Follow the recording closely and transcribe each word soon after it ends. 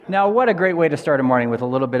Now, what a great way to start a morning with a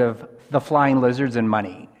little bit of the flying lizards and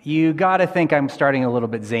money. You got to think I'm starting a little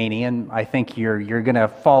bit zany, and I think you're going to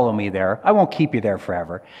follow me there. I won't keep you there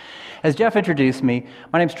forever. As Jeff introduced me,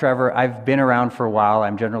 my name's Trevor. I've been around for a while.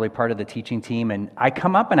 I'm generally part of the teaching team, and I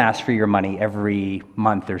come up and ask for your money every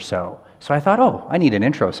month or so. So I thought, I need an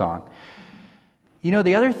intro song. You know,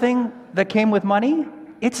 the other thing that came with money,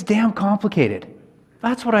 it's damn complicated.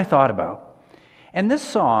 That's what I thought about. And this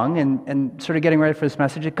song, and sort of getting ready for this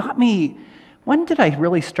message, it got me, when did I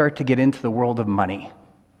really start to get into the world of money?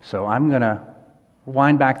 So I'm going to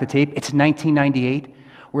wind back the tape. It's 1998.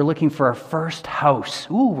 We're looking for our first house.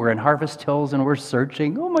 Ooh, we're in Harvest Hills and we're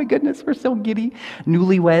searching. Oh my goodness, we're so giddy.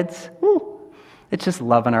 Newlyweds. Ooh, it's just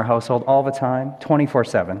love in our household all the time,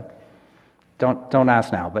 24/7. Don't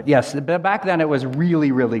ask now, but yes, back then it was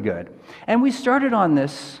really, really good. And we started on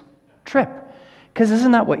this trip, because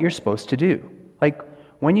isn't that what you're supposed to do? Like,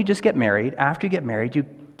 when you just get married, after you get married, you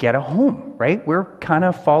get a home, right? We're kind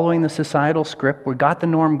of following the societal script. We got the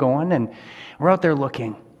norm going, and we're out there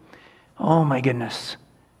looking. Oh, my goodness.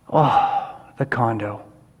 Oh, the condo.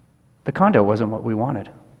 The condo wasn't what we wanted.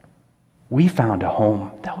 We found a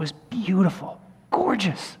home that was beautiful,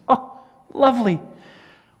 gorgeous. Oh, lovely.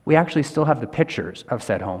 We actually still have the pictures of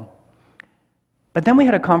said home. But then we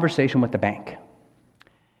had a conversation with the bank.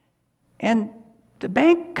 And the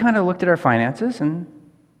bank kind of looked at our finances and,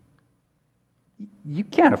 you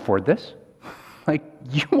can't afford this. Like,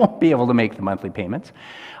 you won't be able to make the monthly payments.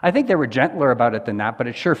 I think they were gentler about it than that, but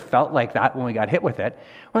it sure felt like that when we got hit with it.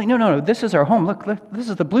 We're like, no, this is our home. Look, this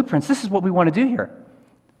is the blueprints. This is what we want to do here.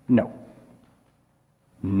 No.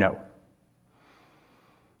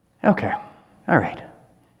 Okay, all right.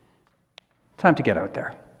 Time to get out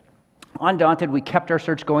there. Undaunted, we kept our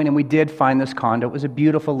search going, and we did find this condo. It was a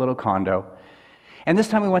beautiful little condo. And this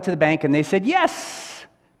time we went to the bank, and they said, yes!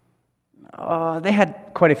 They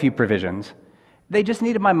had quite a few provisions. They just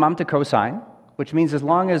needed my mom to co-sign, which means as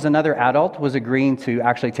long as another adult was agreeing to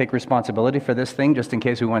actually take responsibility for this thing, just in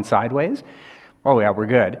case we went sideways, oh yeah, we're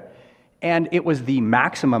good. And it was the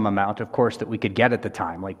maximum amount, of course, that we could get at the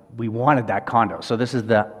time. Like, we wanted that condo, so this is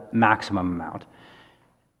the maximum amount.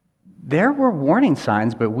 There were warning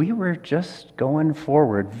signs, but we were just going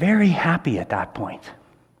forward, very happy at that point.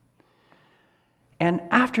 And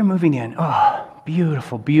after moving in,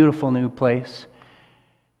 beautiful, beautiful new place.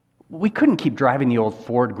 We couldn't keep driving the old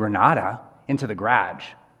Ford Granada into the garage.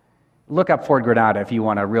 Look up Ford Granada if you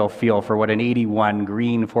want a real feel for what an 81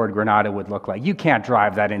 green Ford Granada would look like. You can't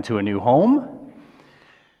drive that into a new home.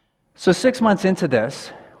 So 6 months into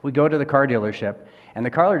this, we go to the car dealership, and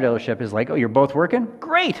the car dealership is like, you're both working?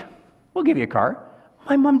 Great, we'll give you a car.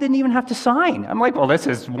 My mom didn't even have to sign. I'm like, well, this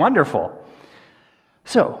is wonderful.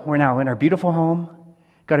 So we're now in our beautiful home,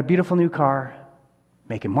 got a beautiful new car,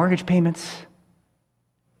 making mortgage payments,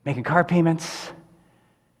 making car payments,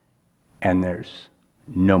 and there's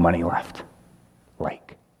no money left.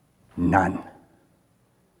 Like, none.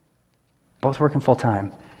 Both working full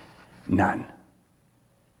time, none.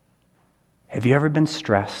 Have you ever been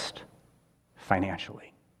stressed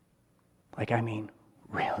financially? Like, I mean,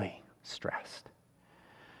 really stressed.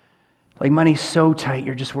 Like, money's so tight,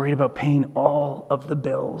 you're just worried about paying all of the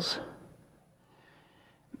bills.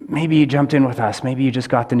 Maybe you jumped in with us. Maybe you just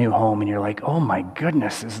got the new home and you're like, oh my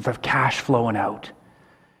goodness, is the cash flowing out?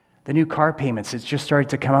 The new car payments, it's just started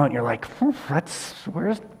to come out and you're like,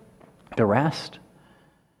 where's the rest?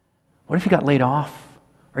 What if you got laid off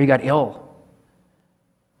or you got ill?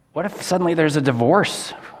 What if suddenly there's a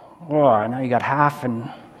divorce? Now you got half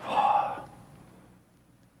and...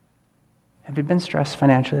 Have you been stressed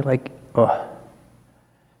financially? Like,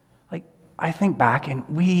 I think back and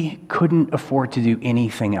we couldn't afford to do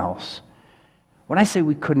anything else. When I say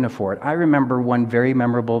we couldn't afford, I remember one very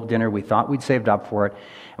memorable dinner. We thought we'd saved up for it.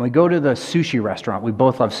 And we go to the sushi restaurant. We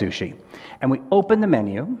both love sushi. And we open the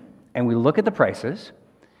menu and we look at the prices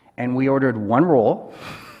and we ordered one roll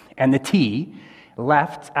and the tea,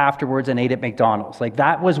 left afterwards and ate at McDonald's. Like,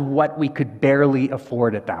 that was what we could barely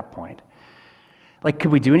afford at that point. Like,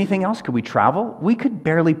 could we do anything else? Could we travel? We could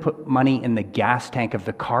barely put money in the gas tank of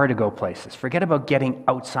the car to go places. Forget about getting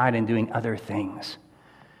outside and doing other things.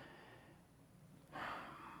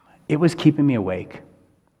 It was keeping me awake.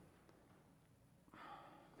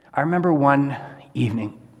 I remember one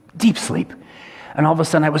evening, deep sleep, and all of a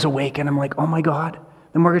sudden I was awake and I'm like, oh my God,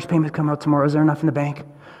 the mortgage payments come out tomorrow. Is there enough in the bank?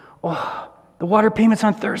 Oh, the water payments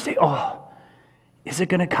on Thursday. Oh, is it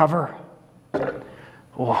going to cover?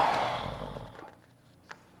 Oh.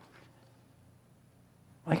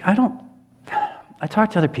 Like, I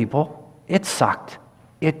talk to other people. It sucked.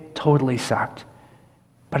 It totally sucked.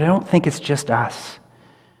 But I don't think it's just us.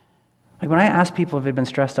 Like when I asked people if they've been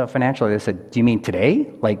stressed out financially, they said, do you mean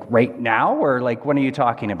today? Like right now? Or like, what are you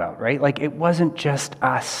talking about, right? Like it wasn't just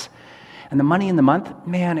us. And the money in the month,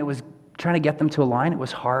 man, it was trying to get them to align. It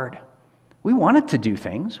was hard. We wanted to do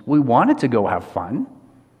things. We wanted to go have fun.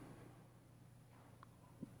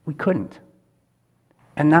 We couldn't.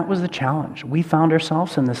 And that was the challenge. We found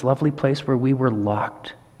ourselves in this lovely place where we were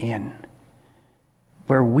locked in.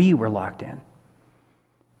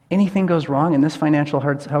 Anything goes wrong in this financial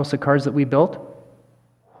house of cards that we built,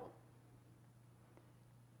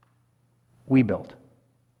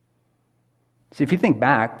 See, if you think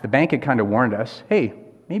back, the bank had kind of warned us, hey,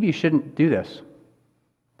 maybe you shouldn't do this.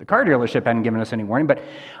 The car dealership hadn't given us any warning, but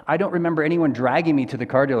I don't remember anyone dragging me to the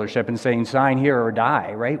car dealership and saying, sign here or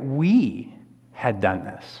die, right? We had done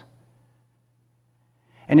this.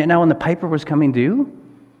 And now when the Piper was coming due,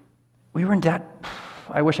 we were in debt.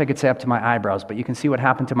 I wish I could say up to my eyebrows, but you can see what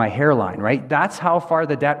happened to my hairline, right? That's how far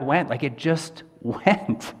the debt went. Like it just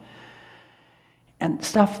went. And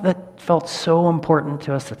stuff that felt so important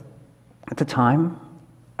to us at the time,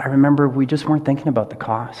 I remember we just weren't thinking about the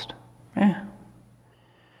cost. And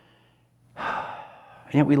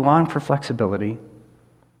yet we longed for flexibility.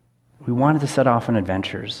 We wanted to set off on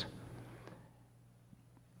adventures.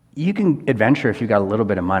 You can adventure if you got a little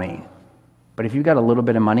bit of money, but if you got a little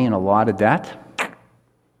bit of money and a lot of debt,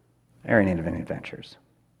 there ain't any adventures.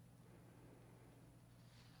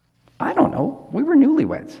 I don't know. We were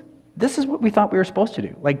newlyweds. This is what we thought we were supposed to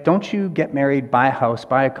do. Like, don't you get married, buy a house,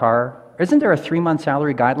 buy a car? Isn't there a 3-month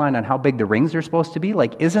salary guideline on how big the rings are supposed to be?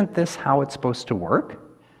 Like, isn't this how it's supposed to work?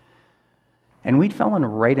 And we'd fallen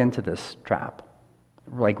right into this trap.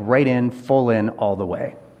 Like, right in, full in, all the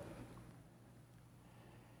way.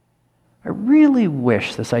 I really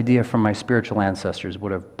wish this idea from my spiritual ancestors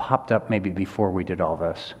would have popped up maybe before we did all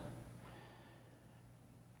this.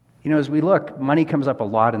 You know, as we look, money comes up a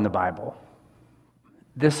lot in the Bible.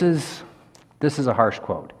 This is a harsh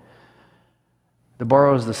quote. The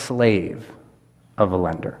borrower is the slave of a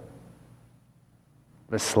lender.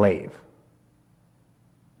 The slave.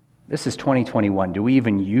 This is 2021. Do we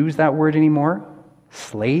even use that word anymore?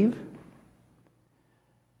 Slave?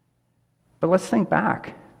 But let's think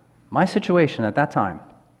back. My situation at that time.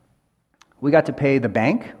 We got to pay the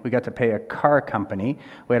bank. We got to pay a car company.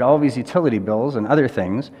 We had all these utility bills and other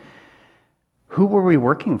things. Who were we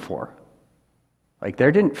working for? Like,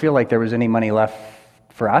 there didn't feel like there was any money left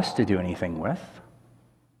for us to do anything with.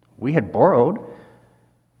 We had borrowed,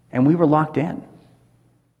 and we were locked in.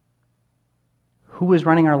 Who was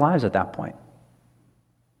running our lives at that point?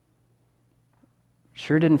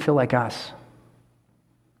 Sure didn't feel like us.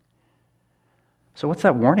 So what's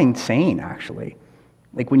that warning saying, actually?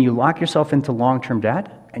 Like, when you lock yourself into long-term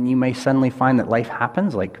debt, and you may suddenly find that life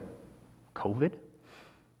happens, like COVID,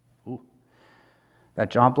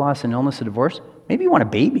 that job loss and illness and divorce, maybe you want a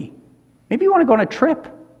baby. Maybe you want to go on a trip.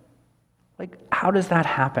 Like, how does that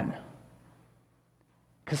happen?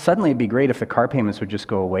 Because suddenly it'd be great if the car payments would just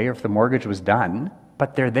go away or if the mortgage was done,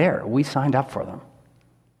 but they're there. We signed up for them.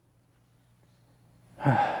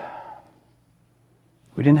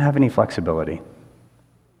 We didn't have any flexibility.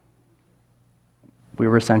 We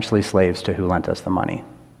were essentially slaves to who lent us the money.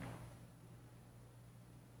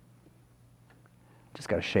 Just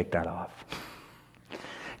got to shake that off.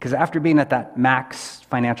 Because after being at that max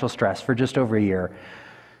financial stress for just over a year,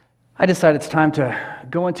 I decided it's time to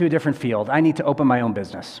go into a different field. I need to open my own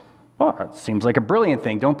business. Well, it seems like a brilliant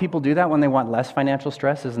thing. Don't people do that when they want less financial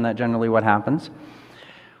stress? Isn't that generally what happens?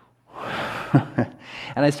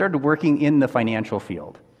 And I started working in the financial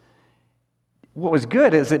field. What was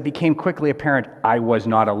good is it became quickly apparent I was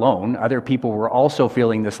not alone. Other people were also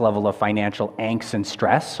feeling this level of financial angst and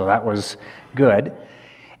stress, so that was good.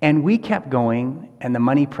 And we kept going, and the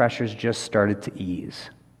money pressures just started to ease.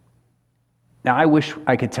 Now, I wish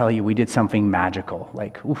I could tell you we did something magical,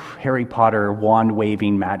 like Harry Potter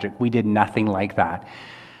wand-waving magic. We did nothing like that.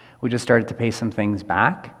 We just started to pay some things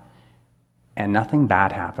back, and nothing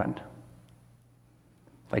bad happened.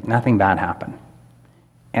 Like, nothing bad happened.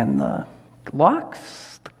 And the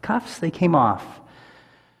locks, the cuffs, they came off.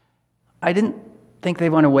 I didn't think they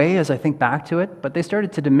went away as I think back to it, but they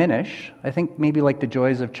started to diminish. I think maybe like the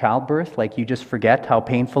joys of childbirth, like you just forget how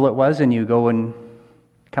painful it was and you go and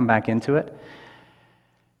come back into it.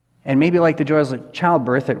 And maybe like the joys of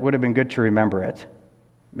childbirth, it would have been good to remember it.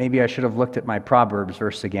 Maybe I should have looked at my Proverbs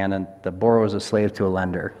verse again, and the borrower is a slave to a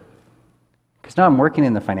lender. Because now I'm working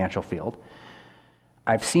in the financial field.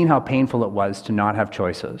 I've seen how painful it was to not have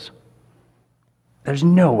choices. There's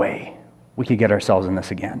no way we could get ourselves in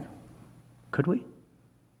this again. Could we?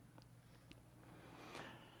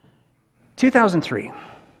 2003,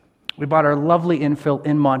 We bought our lovely infill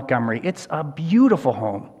in Montgomery. It's a beautiful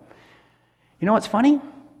home. You know what's funny?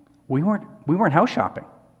 We weren't house shopping.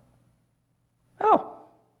 Oh.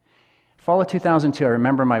 Fall of 2002, I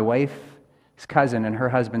remember my wife's cousin and her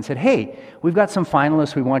husband said, hey, we've got some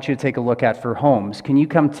finalists we want you to take a look at for homes. Can you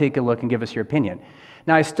come take a look and give us your opinion?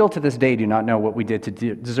 Now, I still to this day do not know what we did to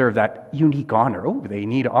deserve that unique honor. Oh, they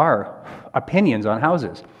need our opinions on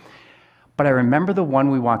houses. But I remember the one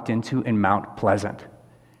we walked into in Mount Pleasant.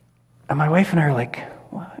 And my wife and I are like,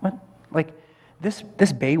 what? Like,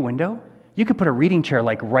 this bay window, you could put a reading chair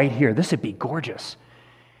like right here. This would be gorgeous.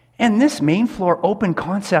 And this main floor open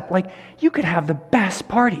concept, like, you could have the best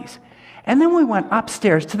parties. And then we went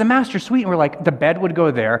upstairs to the master suite, and we're like, the bed would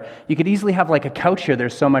go there. You could easily have like a couch here.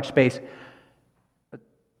 There's so much space. But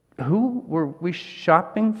who were we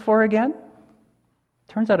shopping for again?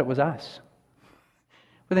 Turns out it was us.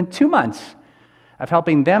 Within 2 months of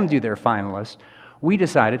helping them do their finalist, we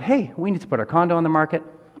decided, hey, we need to put our condo on the market,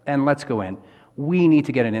 and let's go in. We need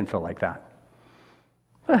to get an infill like that.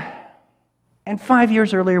 And 5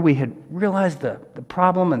 years earlier, we had realized the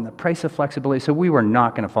problem and the price of flexibility, so we were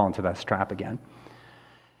not going to fall into that trap again.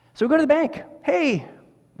 So we go to the bank. Hey,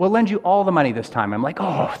 we'll lend you all the money this time. I'm like,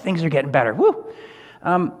 oh, things are getting better. Woo!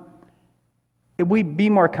 Would we be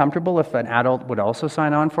more comfortable if an adult would also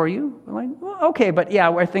sign on for you? We're like, well, okay, but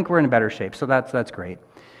yeah, I think we're in a better shape, so that's great.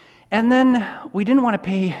 And then we didn't want to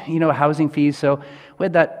pay, housing fees, so we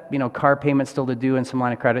had that, car payment still to do and some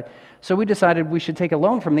line of credit. So we decided we should take a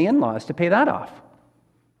loan from the in-laws to pay that off.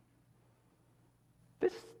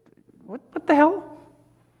 What the hell?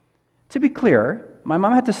 To be clear, my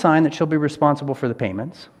mom had to sign that she'll be responsible for the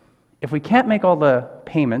payments. If we can't make all the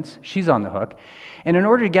payments, she's on the hook. And in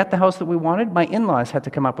order to get the house that we wanted, my in-laws had to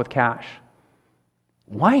come up with cash.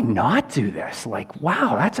 Why not do this? Like,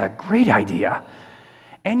 wow, that's a great idea.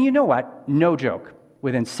 And you know what? No joke.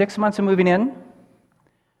 Within 6 months of moving in,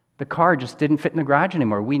 the car just didn't fit in the garage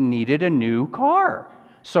anymore. We needed a new car.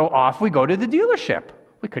 So off we go to the dealership.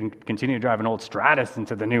 We couldn't continue to drive an old Stratus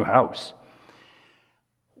into the new house.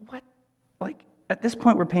 What? Like, at this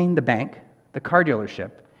point, we're paying the bank, the car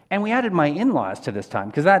dealership, and we added my in-laws to this time,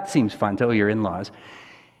 because that seems fun, to your in-laws.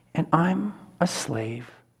 And I'm a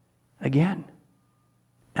slave again.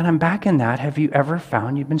 And I'm back in that. Have you ever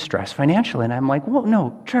found you've been stressed financially? And I'm like, well,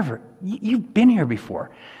 no, Trevor, you've been here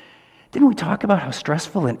before. Didn't we talk about how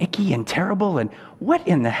stressful and icky and terrible and what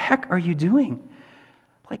in the heck are you doing?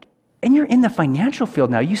 Like, and you're in the financial field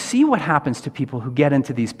now. You see what happens to people who get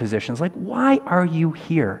into these positions. Like, why are you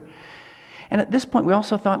here? And at this point, we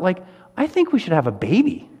also thought, like, I think we should have a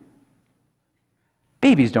baby.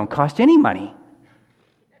 Babies don't cost any money.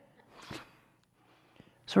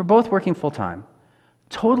 So we're both working full-time,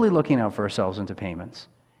 totally looking out for ourselves into payments,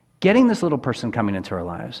 getting this little person coming into our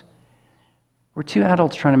lives. We're two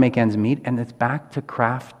adults trying to make ends meet, and it's back to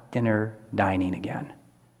craft dinner dining again.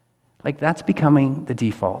 Like, that's becoming the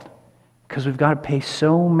default, because we've got to pay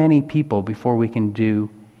so many people before we can do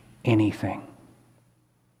anything.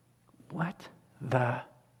 What the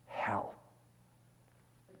hell?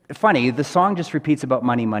 Funny, the song just repeats about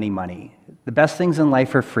money, money, money. The best things in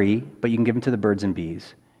life are free, but you can give them to the birds and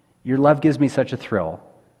bees. Your love gives me such a thrill,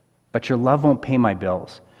 but your love won't pay my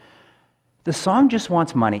bills. The song just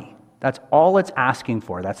wants money. That's all it's asking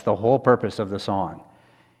for. That's the whole purpose of the song.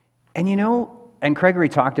 And and Gregory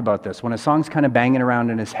talked about this, when a song's kind of banging around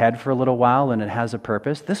in his head for a little while and it has a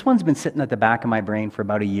purpose, this one's been sitting at the back of my brain for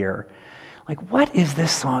about a year. Like, what is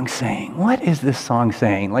this song saying? What is this song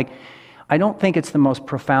saying? Like, I don't think it's the most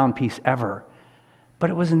profound piece ever, but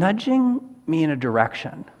it was nudging me in a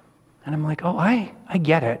direction. And I'm like, oh, I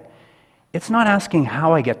get it. It's not asking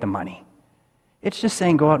how I get the money. It's just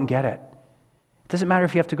saying go out and get it. It doesn't matter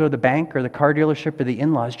if you have to go to the bank or the car dealership or the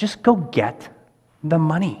in-laws. Just go get the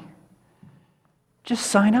money. Just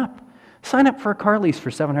sign up. Sign up for a car lease for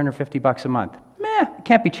 $750 a month. It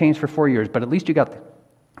can't be changed for 4 years, but at least you got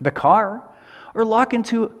the car. Or lock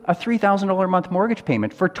into a $3,000 a month mortgage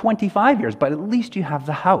payment for 25 years, but at least you have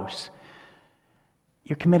the house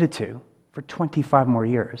you're committed to for 25 more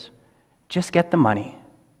years. Just get the money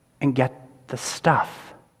and get the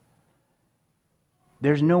stuff.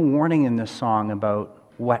 There's no warning in this song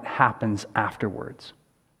about what happens afterwards.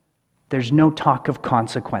 There's no talk of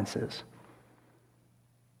consequences.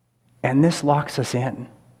 And this locks us in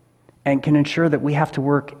and can ensure that we have to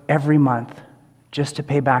work every month just to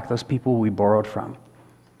pay back those people we borrowed from.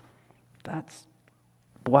 That's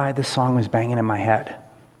why this song was banging in my head.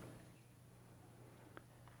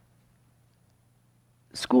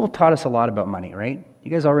 School taught us a lot about money, right?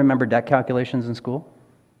 You guys all remember debt calculations in school?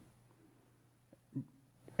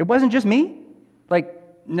 It wasn't just me. Like,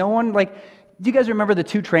 no one, Do you guys remember the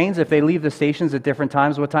two trains? If they leave the stations at different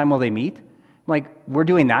times, what time will they meet? Like, we're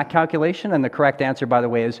doing that calculation, and the correct answer, by the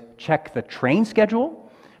way, is check the train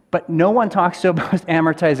schedule, but no one talks about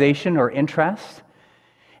amortization or interest.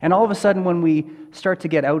 And all of a sudden, when we start to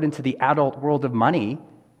get out into the adult world of money,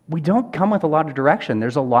 we don't come with a lot of direction.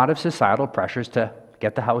 There's a lot of societal pressures to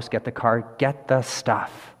get the house, get the car, get the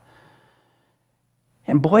stuff.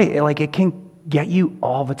 And boy, like, it can get you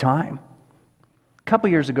all the time. A couple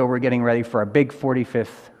years ago, we're getting ready for a big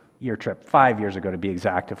 45th year trip. 5 years ago, to be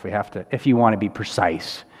exact, if you want to be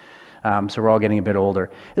precise. So we're all getting a bit older.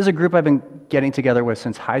 This is a group I've been getting together with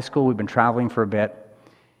since high school. We've been traveling for a bit.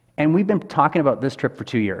 And we've been talking about this trip for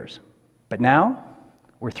 2 years. But now,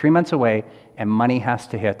 we're 3 months away, and money has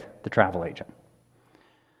to hit the travel agent.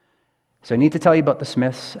 So I need to tell you about the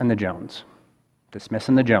Smiths and the Jones. The Smiths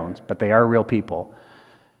and the Jones, but they are real people.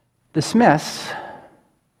 The Smiths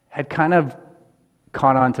had kind of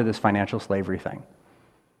caught on to this financial slavery thing.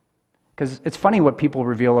 Because it's funny what people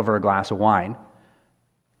reveal over a glass of wine.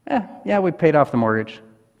 Yeah, we paid off the mortgage.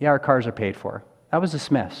 Yeah, our cars are paid for. That was the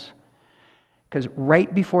Smiths. Because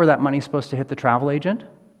right before that money's supposed to hit the travel agent,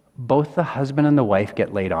 both the husband and the wife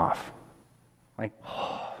get laid off. Like,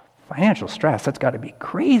 financial stress, that's got to be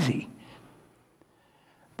crazy.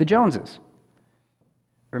 The Joneses.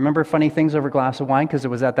 Remember funny things over a glass of wine? Because it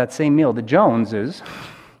was at that same meal. The Joneses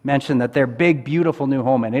mentioned that their big, beautiful new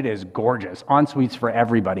home, and it is gorgeous, en-suites for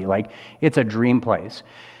everybody. Like, it's a dream place.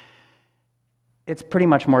 It's pretty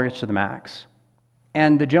much mortgaged to the max.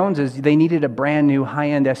 And the Joneses, they needed a brand new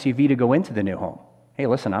high-end SUV to go into the new home. Hey,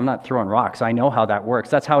 listen, I'm not throwing rocks. I know how that works.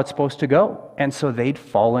 That's how it's supposed to go. And so they'd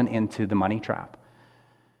fallen into the money trap.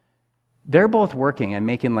 They're both working and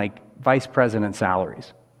making like vice president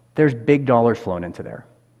salaries. There's big dollars flowing into there.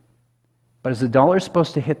 But as the dollar's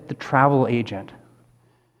supposed to hit the travel agent,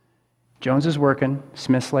 Jones is working,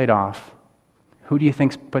 Smith's laid off. Who do you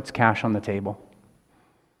think puts cash on the table?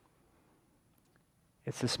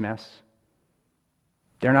 It's the Smiths.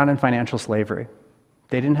 They're not in financial slavery.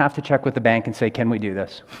 They didn't have to check with the bank and say, can we do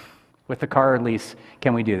this? With the car or lease,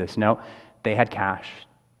 can we do this? No, they had cash.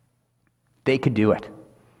 They could do it.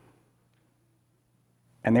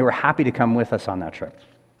 And they were happy to come with us on that trip.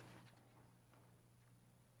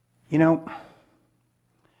 You know,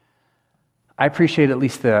 I appreciate at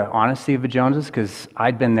least the honesty of the Joneses, because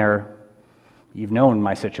I'd been there. You've known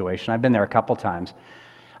my situation. I've been there a couple times.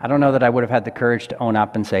 I don't know that I would have had the courage to own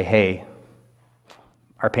up and say, hey,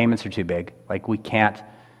 our payments are too big. Like, we can't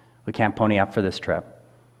pony up for this trip.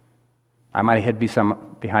 I might have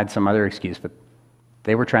hid behind some other excuse, but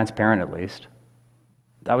they were transparent at least.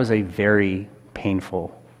 That was a very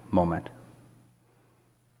painful moment.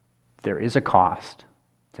 There is a cost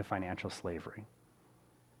to financial slavery.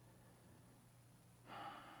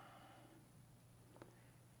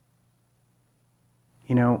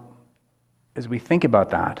 You know, as we think about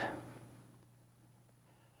that,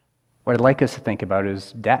 what I'd like us to think about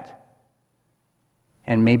is debt.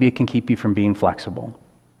 And maybe it can keep you from being flexible.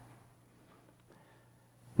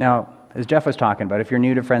 Now, as Jeff was talking about, if you're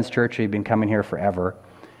new to Friends Church or you've been coming here forever,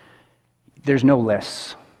 there's no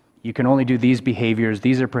lists. You can only do these behaviors.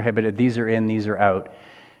 These are prohibited. These are in. These are out.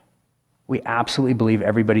 We absolutely believe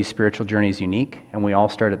everybody's spiritual journey is unique, and we all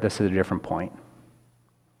start at this at a different point.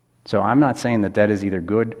 So I'm not saying that debt is either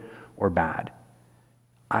good or bad.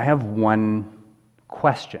 I have one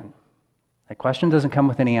question. That question doesn't come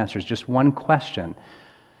with any answers, just one question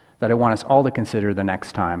that I want us all to consider the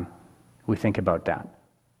next time we think about debt.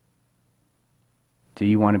 Do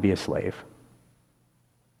you want to be a slave?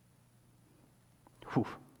 Whew.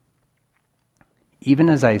 Even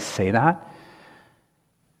as I say that,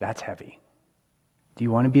 that's heavy. Do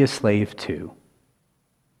you want to be a slave to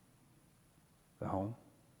the home?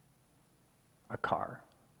 A car?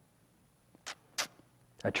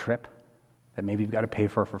 A trip that maybe you've got to pay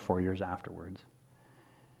for 4 years afterwards?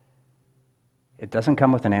 It doesn't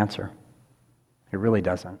come with an answer. It really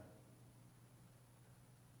doesn't.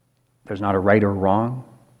 There's not a right or wrong.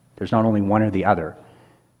 There's not only one or the other.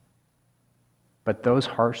 But those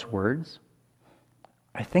harsh words,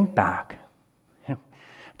 I think back. I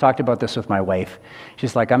talked about this with my wife.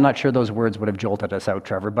 She's like, I'm not sure those words would have jolted us out,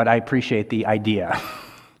 Trevor, but I appreciate the idea.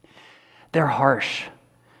 They're harsh,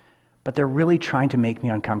 but they're really trying to make me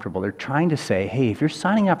uncomfortable. They're trying to say, hey, if you're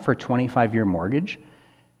signing up for a 25-year mortgage,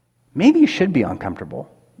 maybe you should be uncomfortable.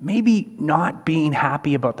 Maybe not being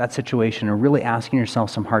happy about that situation and really asking yourself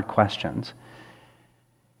some hard questions.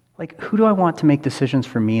 Like, who do I want to make decisions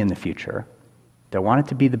for me in the future? Do I want it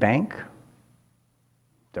to be the bank?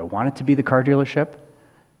 Do I want it to be the car dealership?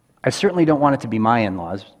 I certainly don't want it to be my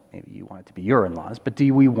in-laws. Maybe you want it to be your in-laws. But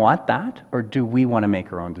do we want that, or do we want to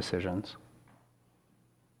make our own decisions?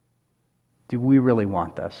 Do we really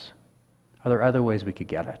want this? Are there other ways we could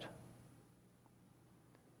get it?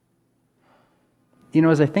 You know,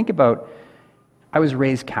 as I think about, I was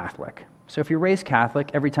raised Catholic. So if you're raised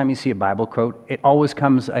Catholic, every time you see a Bible quote, it always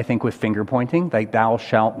comes, I think, with finger pointing, like thou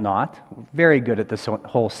shalt not. Very good at this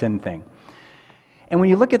whole sin thing. And when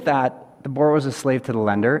you look at that, the borrower was a slave to the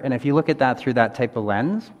lender, and if you look at that through that type of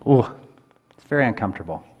lens, it's very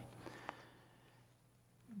uncomfortable.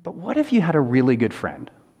 But what if you had a really good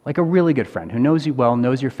friend, like a really good friend who knows you well,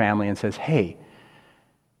 knows your family, and says, hey,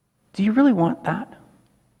 do you really want that?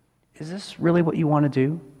 Is this really what you want to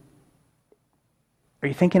do? Are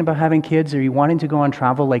you thinking about having kids? Are you wanting to go on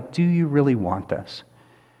travel? Like, do you really want this?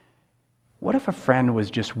 What if a friend was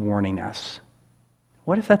just warning us?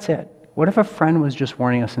 What if that's it? What if a friend was just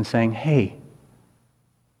warning us and saying, hey,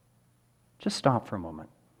 just stop for a moment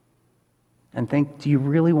and think, do you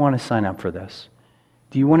really want to sign up for this?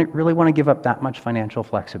 Do you really want to give up that much financial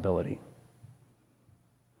flexibility?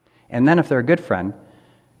 And then if they're a good friend,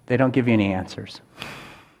 they don't give you any answers.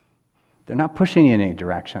 They're not pushing you in any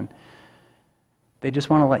direction. They just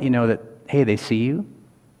want to let you know that, hey, they see you,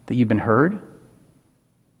 that you've been heard,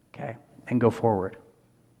 okay, and go forward.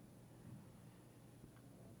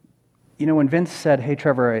 You know, when Vince said, hey,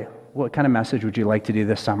 Trevor, what kind of message would you like to do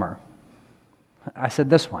this summer? I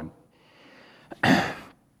said this one.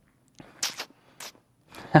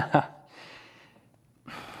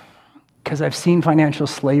 Because I've seen financial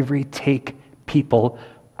slavery take people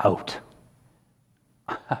out.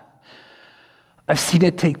 I've seen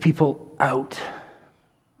it take people out.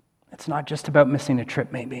 It's not just about missing a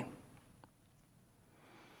trip, maybe.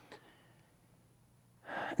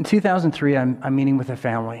 In 2003, I'm meeting with a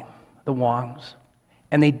family, the Wongs,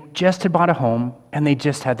 and they just had bought a home, and they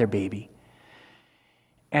just had their baby.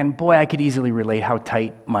 And boy, I could easily relate how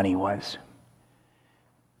tight money was.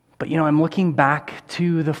 But you know, I'm looking back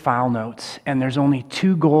to the file notes, and there's only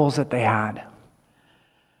 2 goals that they had.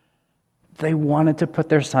 They wanted to put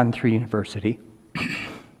their son through university,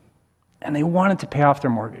 and they wanted to pay off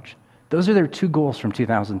their mortgage. Those are their 2 goals from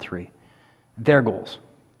 2003. Their goals.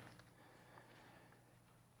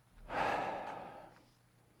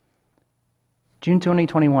 June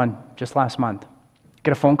 2021, just last month,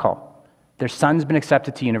 get a phone call. Their son's been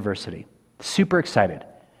accepted to university. Super excited. I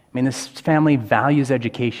mean, this family values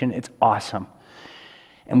education. It's awesome.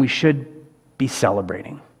 And we should be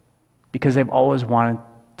celebrating because they've always wanted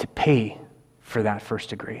to pay for that first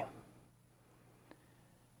degree.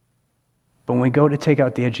 But when we go to take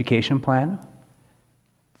out the education plan,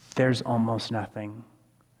 there's almost nothing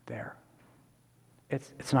there.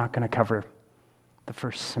 It's not going to cover the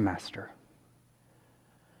first semester.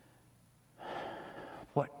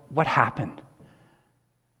 What happened?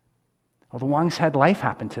 Well, the Wongs had life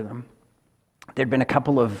happen to them. There'd been a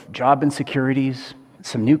couple of job insecurities,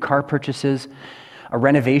 some new car purchases, a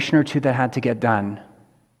renovation or 2 that had to get done.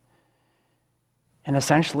 And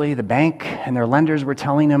essentially, the bank and their lenders were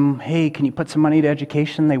telling them, hey, can you put some money to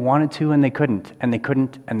education? They wanted to, and they couldn't, and they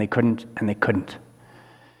couldn't, and they couldn't, and they couldn't.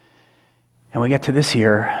 And we get to this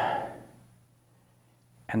year,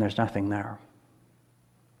 and there's nothing there.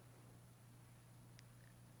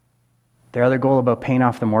 Their other goal about paying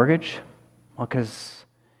off the mortgage, well, because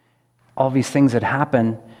all these things had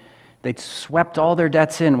happened, they'd swept all their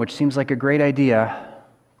debts in, which seems like a great idea,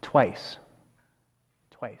 twice.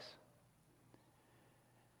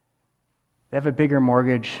 They have a bigger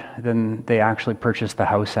mortgage than they actually purchased the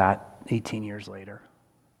house at 18 years later.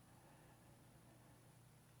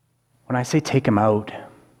 When I say take them out,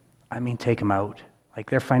 I mean take them out. Like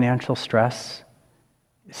their financial stress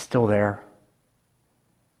is still there.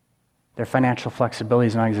 Their financial flexibility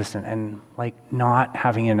is non-existent, and like not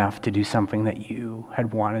having enough to do something that you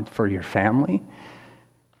had wanted for your family,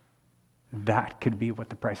 that could be what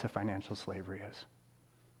the price of financial slavery is.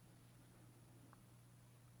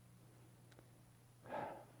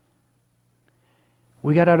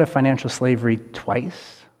 We got out of financial slavery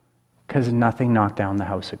twice because nothing knocked down the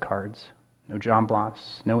house of cards. No John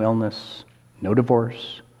Bloss, no illness, no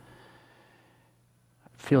divorce.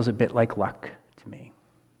 It feels a bit like luck to me.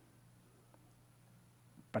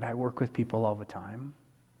 But I work with people all the time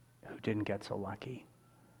who didn't get so lucky.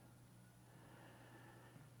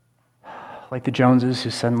 Like the Joneses who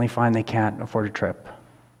suddenly find they can't afford a trip.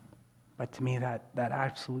 But to me, that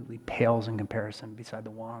absolutely pales in comparison beside the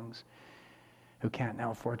Wongs who can't now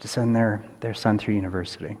afford to send their son through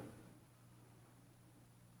university.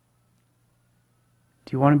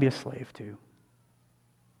 Do you want to be a slave too?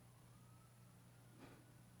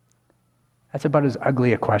 That's about as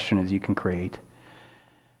ugly a question as you can create.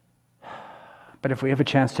 But if we have a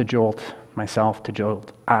chance to jolt myself, to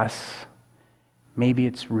jolt us, Maybe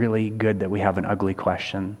it's really good that we have an ugly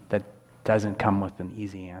question that doesn't come with an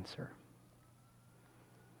easy answer.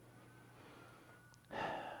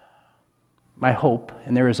 My hope,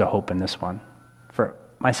 and there is a hope in this one, for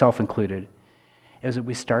myself included, is that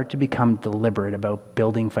we start to become deliberate about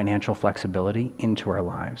building financial flexibility into our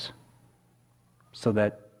lives so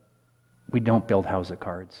that we don't build house of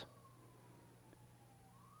cards.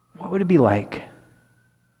 What would it be like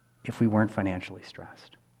if we weren't financially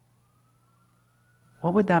stressed?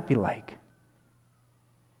 What would that be like?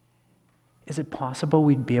 Is it possible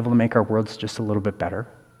we'd be able to make our worlds just a little bit better?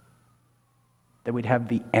 That we'd have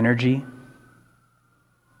the energy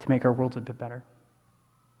to make our worlds a bit better?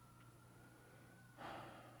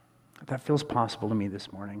 That feels possible to me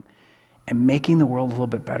this morning. And making the world a little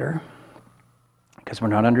bit better, because we're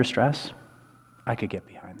not under stress, I could get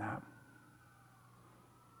behind that.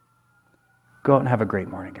 Go out and have a great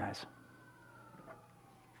morning, guys.